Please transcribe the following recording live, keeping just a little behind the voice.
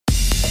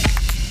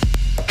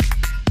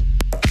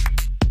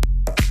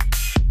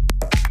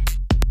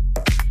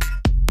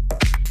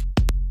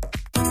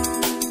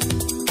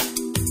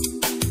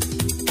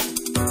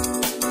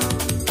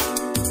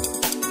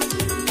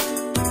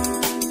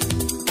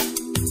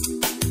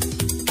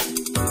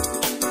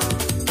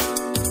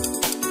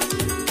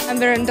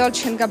wearing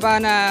Dolce &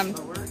 Gabbana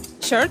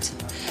shirt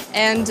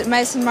and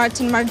Maison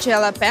Martin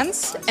Margiela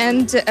pants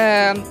and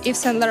Yves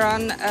Saint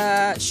Laurent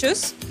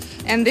shoes.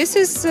 And this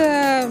is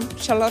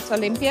Charlotte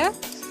Olympia,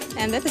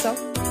 and that is all.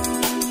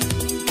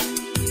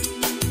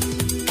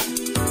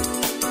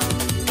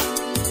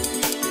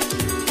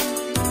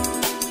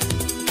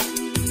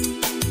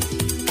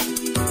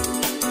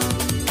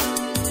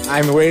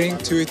 I'm wearing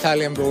two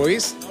Italian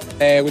boys,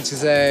 which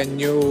is a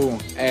new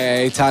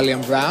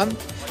Italian brand.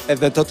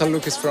 The total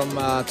look is from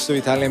two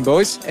Italian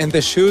boys. And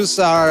the shoes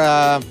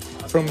are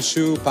from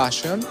Shoe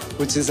Passion,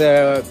 which is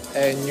a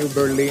new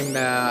Berlin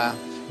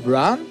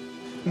brand.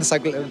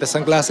 The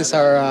sunglasses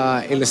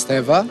are Il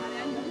Esteva.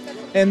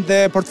 And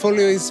the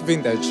portfolio is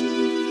vintage.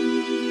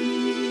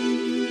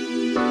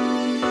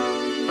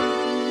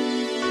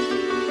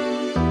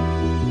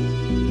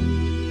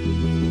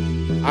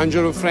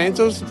 Angelo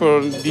Frantos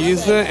for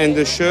this and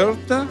the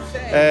shirt.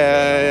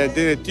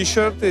 The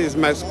t-shirt is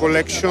my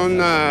collection,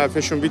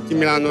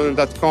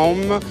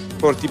 fashionvictimilano.com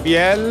for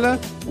TBL.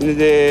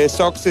 The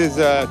socks is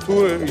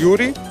to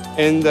Yuri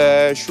and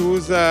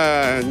shoes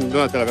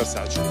Donatella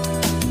Versace.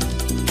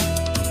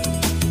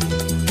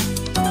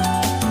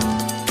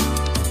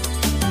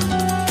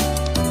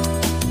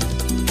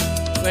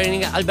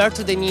 Wearing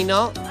Alberto De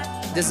Nino,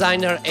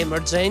 designer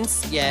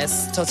Emergence,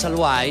 yes, total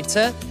white.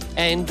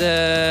 And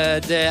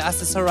the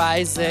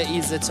accessorize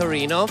is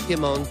Torino,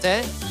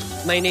 Piemonte.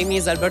 My name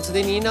is Alberto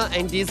De Nino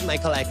and this is my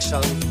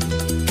collection.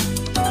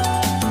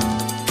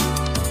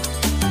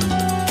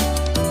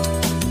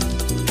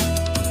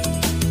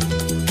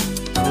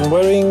 I'm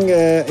wearing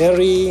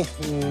Harry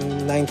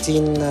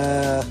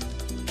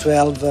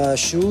 1912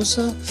 shoes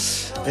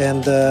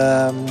and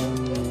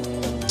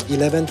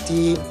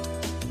 11T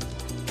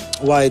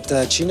white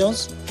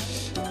chinos.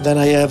 Then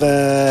I have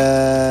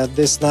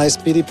this nice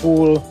pity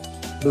pool,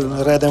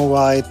 red and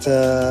white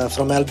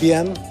from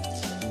LBM.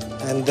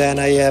 And then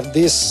I have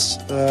this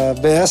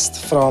vest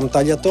from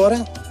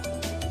Tagliatore.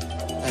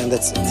 And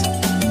that's it.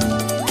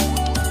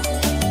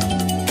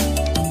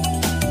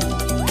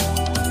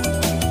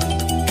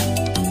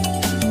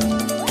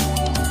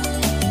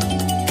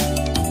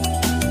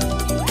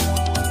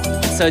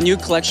 It's a new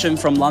collection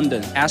from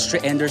London,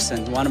 Astrid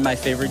Anderson, one of my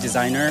favorite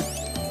designers.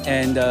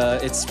 And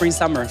it's Spring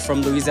Summer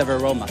from Luisa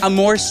Veroma. I'm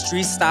more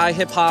street style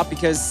hip hop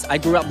because I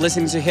grew up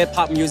listening to hip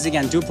hop music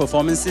and do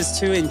performances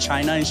too in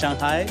China and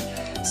Shanghai.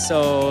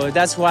 So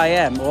that's who I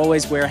am.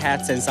 Always wear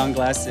hats and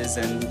sunglasses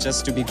and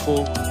just to be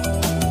cool.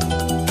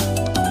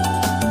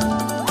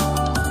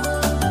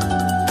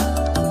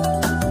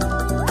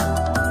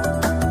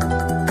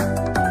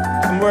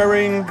 I'm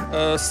wearing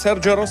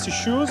Sergio Rossi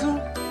shoes.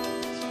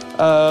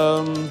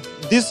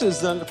 This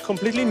is a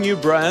completely new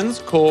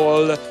brand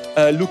called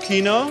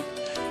Lucchino.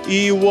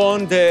 He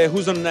won the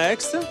Who's on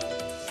Next.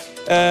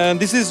 And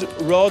this is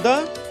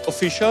Rhoda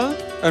official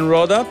and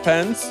Rhoda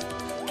pants,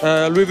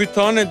 Louis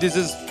Vuitton, and this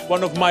is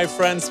one of my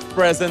friends'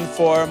 present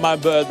for my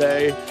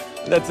birthday.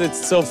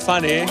 It's so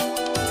funny.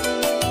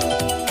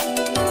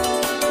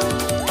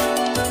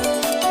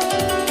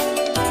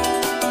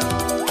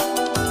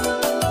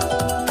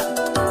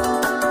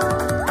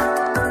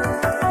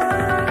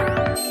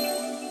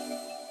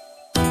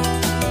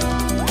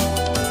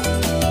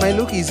 My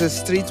look is a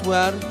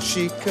streetwear,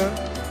 chic,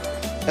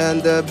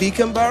 and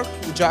Bickenberg,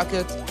 the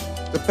jacket,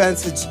 the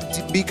pants is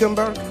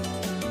Bickenberg.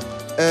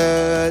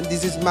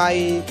 This is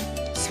my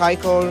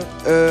cycle,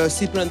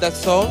 Cypre and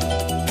that's all.